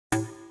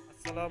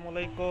আসসালামু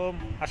আলাইকুম,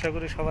 আশা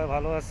করি সবাই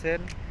ভালো আছেন।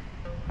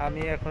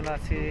 আমি এখন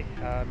আছি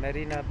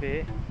মেরিনা বে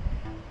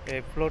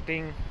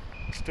ফ্লোটিং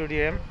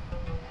স্টেডিয়াম।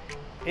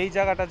 এই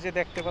জায়গাটা যে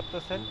দেখতে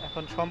পাচ্ছেন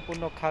এখন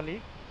সম্পূর্ণ খালি।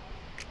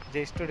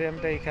 যে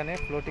স্টেডিয়ামটা এখানে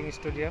ফ্লোটিং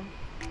স্টেডিয়াম,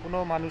 কোনো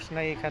মানুষ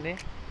নাই এখানে,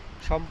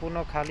 সম্পূর্ণ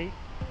খালি।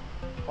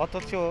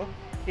 অথচ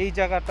এই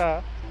জায়গাটা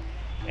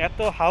এত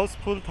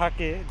হাউসফুল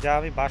থাকে যা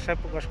আমি ভাষায়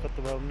প্রকাশ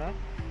করতে পারব না।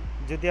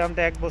 যদি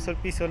আমরা 1 বছর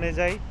পিছনে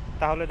যাই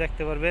তাহলে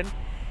দেখতে পারবেন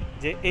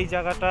যে এই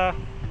জায়গাটা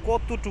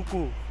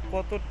কতটুকু,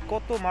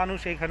 কত মানুষ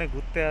এখানে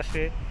ঘুরতে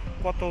আসে,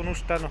 কত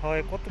অনুষ্ঠান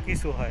হয়, কত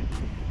কিছু হয়।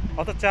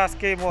 অথচ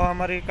আজকে এই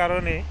মহামারীর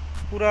কারণে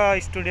পুরা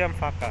স্টেডিয়াম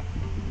ফাঁকা,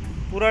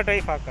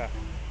 পুরাটাই ফাঁকা,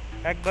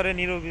 একবারে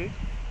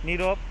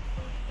নীরব,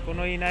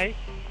 কোনোই নাই।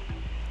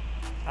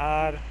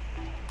 আর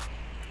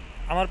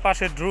আমার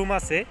পাশে ড্রুম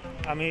আছে,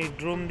 আমি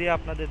ড্রুম দিয়ে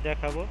আপনাদের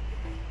দেখাবো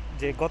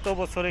যে গত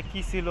বছরে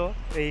কি ছিল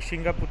এই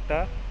সিঙ্গাপুরটা।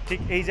 ঠিক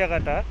এই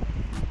জায়গাটা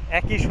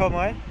একই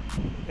সময়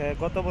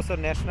গত বছর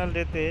ন্যাশনাল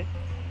ডেতে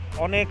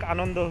অনেক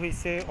আনন্দ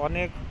হয়েছে,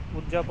 অনেক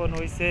উদযাপন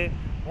হয়েছে,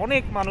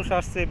 অনেক মানুষ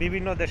আসছে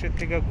বিভিন্ন দেশের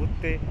থেকে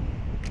ঘুরতে।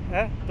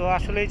 হ্যাঁ, তো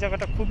আসলে এই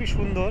জায়গাটা খুবই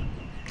সুন্দর,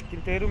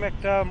 কিন্তু এরকম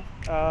একটা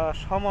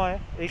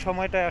এই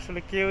সময়টায় আসলে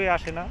কেউই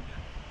আসে না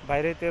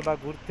বাইরেতে বা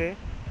ঘুরতে।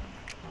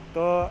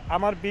 তো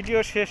আমার ভিডিও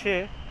শেষে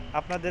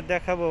আপনাদের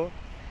দেখাবো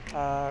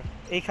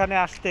এইখানে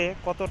আসতে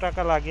কত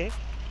টাকা লাগে।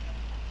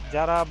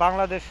 যারা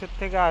বাংলাদেশের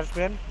থেকে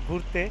আসবেন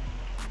ঘুরতে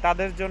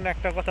তাদের জন্য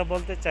একটা কথা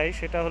বলতে চাই,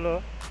 সেটা হলো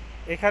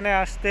এখানে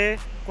আসতে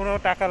কোনো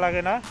টাকা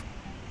লাগে না,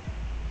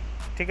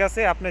 ঠিক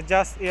আছে? আপনি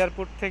জাস্ট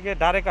এয়ারপোর্ট থেকে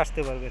ডাইরেক্ট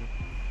আসতে পারবেন।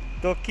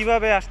 তো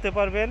কিভাবে আসতে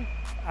পারবেন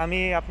আমি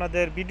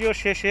আপনাদের ভিডিও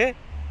শেষে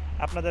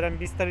আমি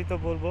বিস্তারিত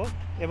বলবো,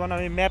 এবং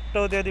আমি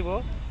ম্যাপটাও দিয়ে দিব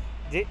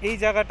যে এই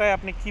জায়গাটায়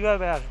আপনি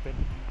কিভাবে আসবেন।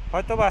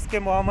 হয়তো বা আজকে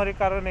মহামারীর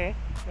কারণে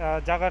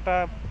জায়গাটা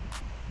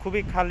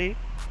খুবই খালি,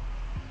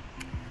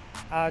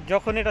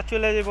 যখন এটা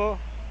চলে যাব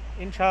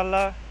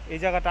ইনশাআল্লাহ এই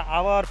জায়গাটা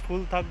আবার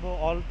ফুল থাকবো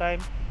অল টাইম।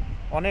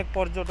 অনেক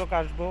পর্যটক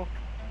আসবো,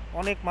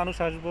 অনেক মানুষ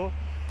আসবো।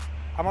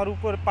 আমার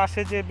উপর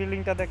পাশে যে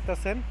বিল্ডিংটা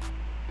দেখতেছেন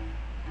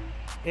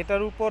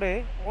এটার উপরে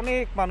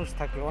অনেক মানুষ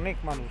থাকে, অনেক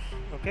মানুষ,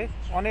 ওকে,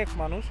 অনেক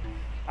মানুষ।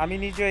 আমি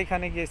নিজে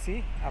এখানে গেছি,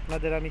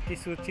 আপনাদের আমি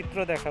কিছু চিত্র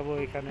দেখাবো।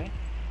 এখানে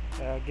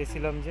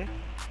গেছিলাম যে,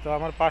 তো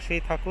আমার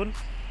পাশেই থাকুন,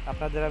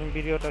 আপনাদের আমি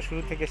ভিডিওটা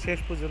শুরু থেকে শেষ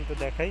পর্যন্ত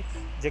দেখাই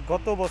যে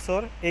গত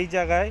বছর এই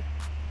জায়গায়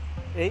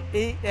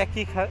এই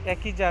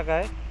একই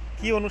জায়গায়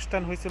কি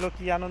অনুষ্ঠান হয়েছিল,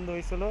 কি আনন্দ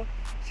হয়েছিল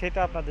সেটা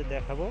আপনাদের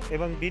দেখাবো,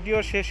 এবং ভিডিও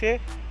শেষে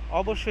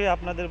অবশ্যই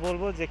আপনাদের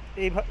বলবো যে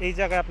এই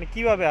জায়গায় আপনি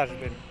কিভাবে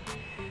আসবেন।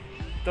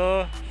 তো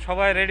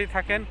সবাই রেডি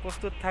থাকেন,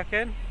 প্রস্তুত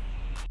থাকেন।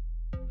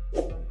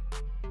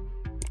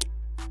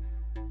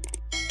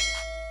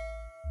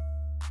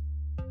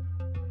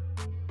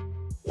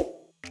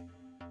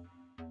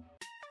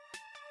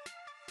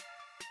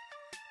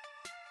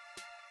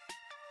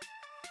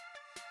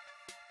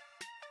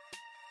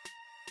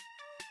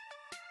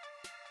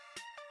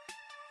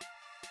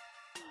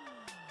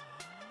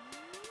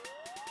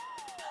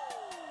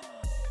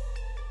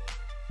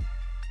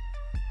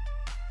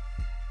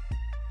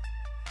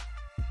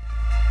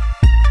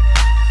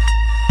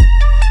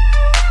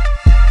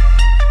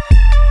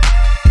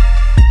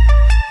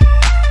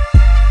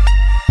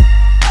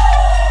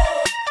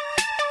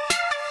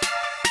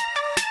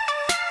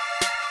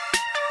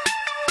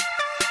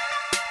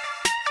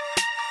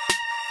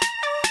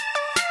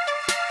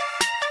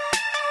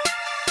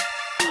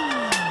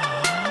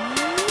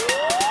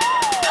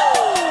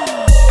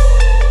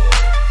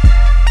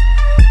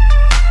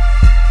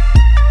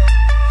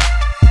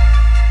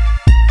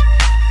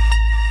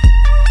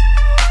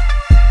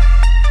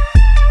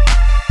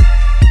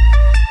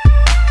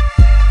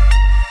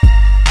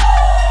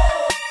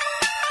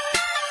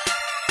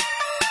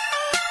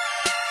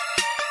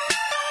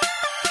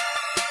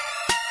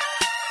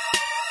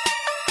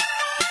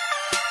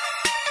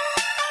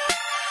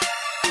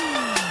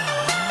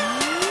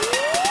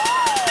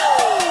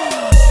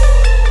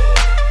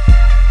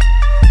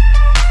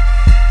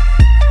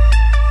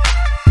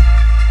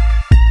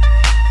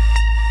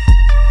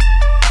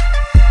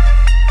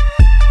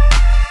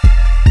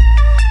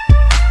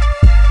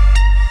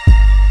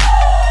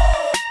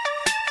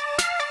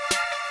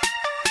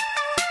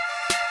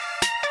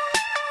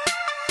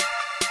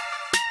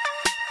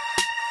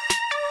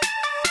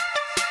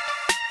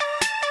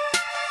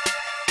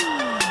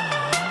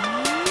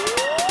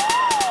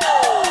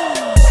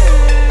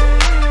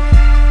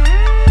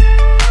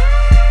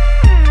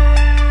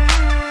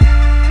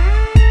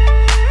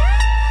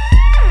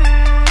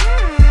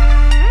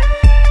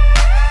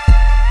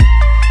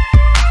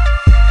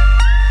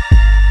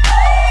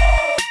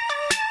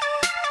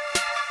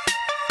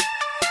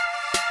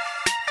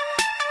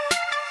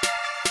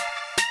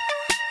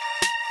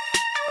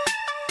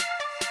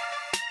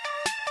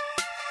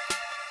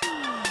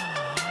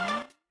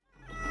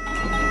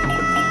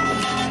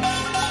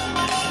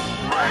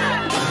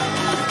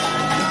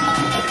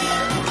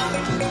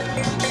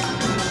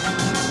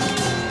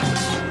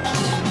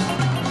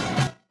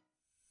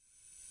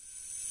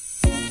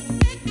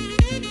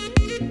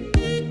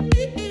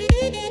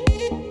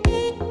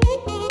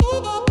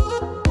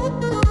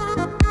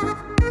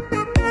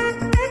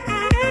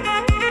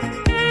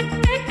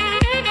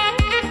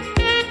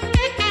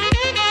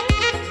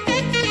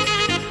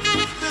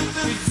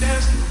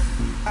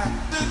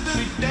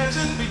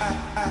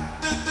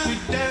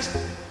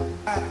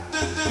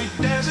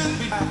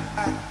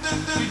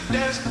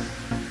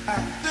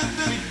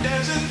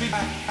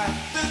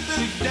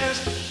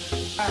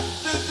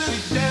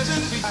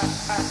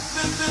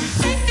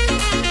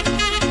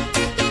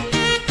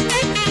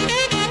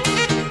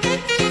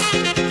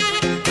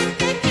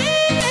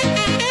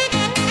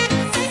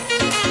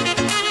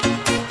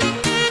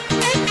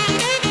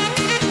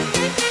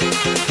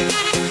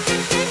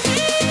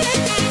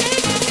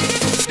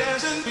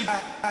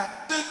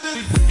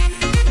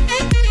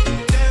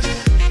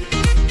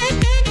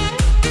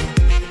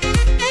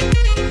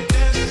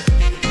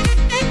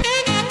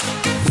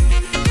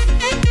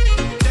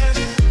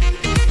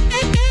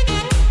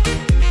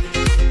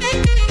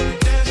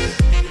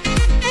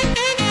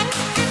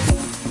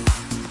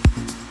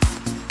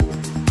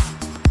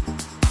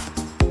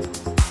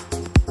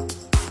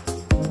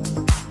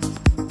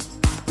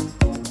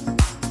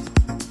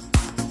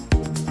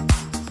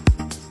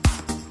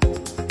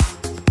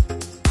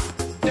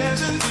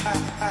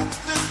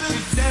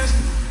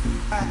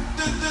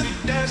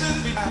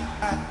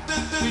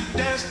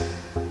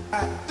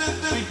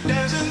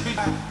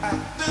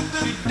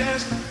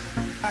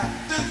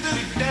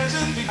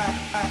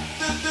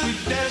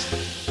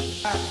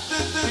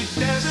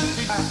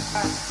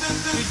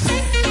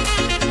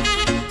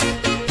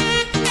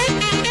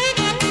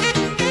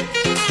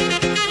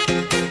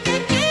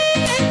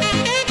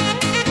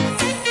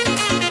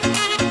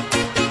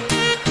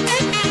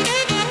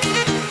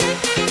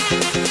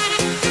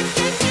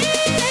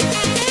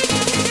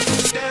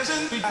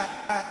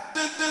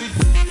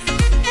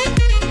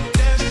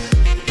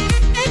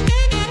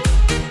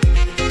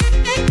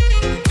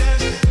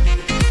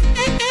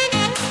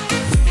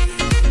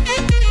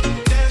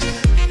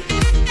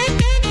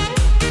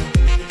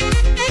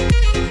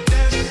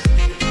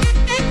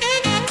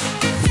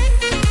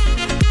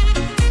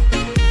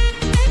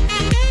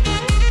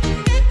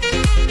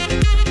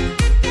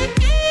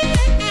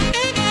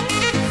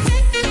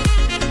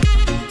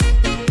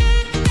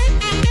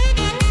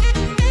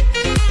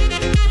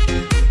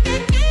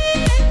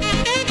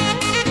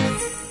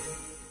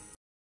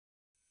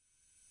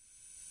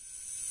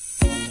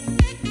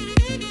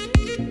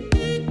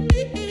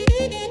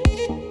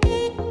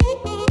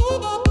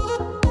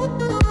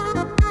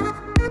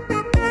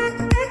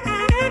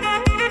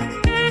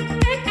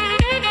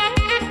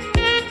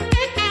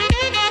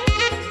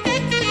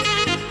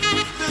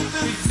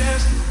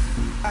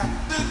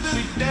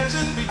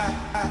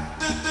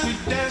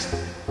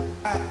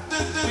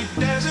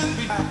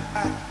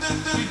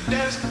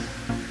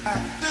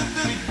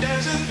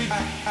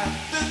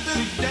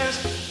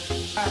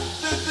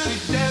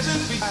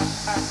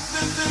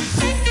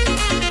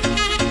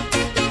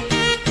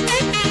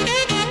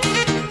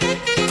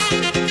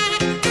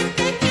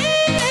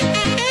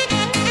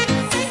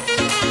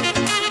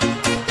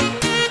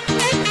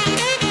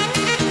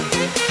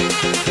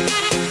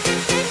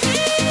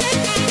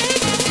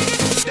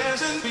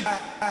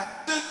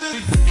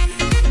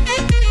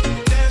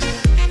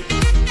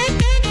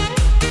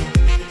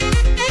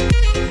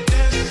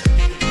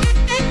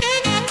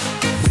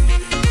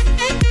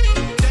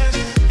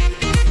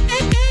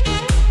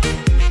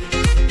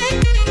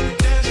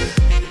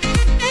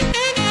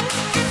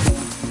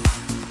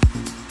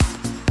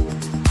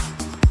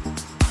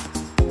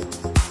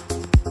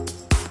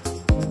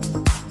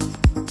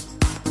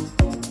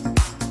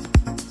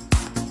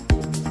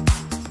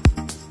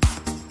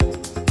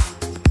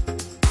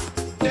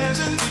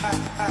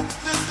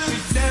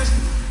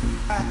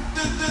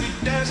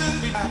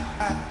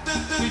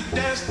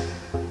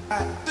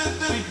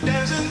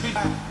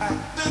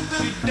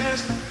 We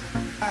dance.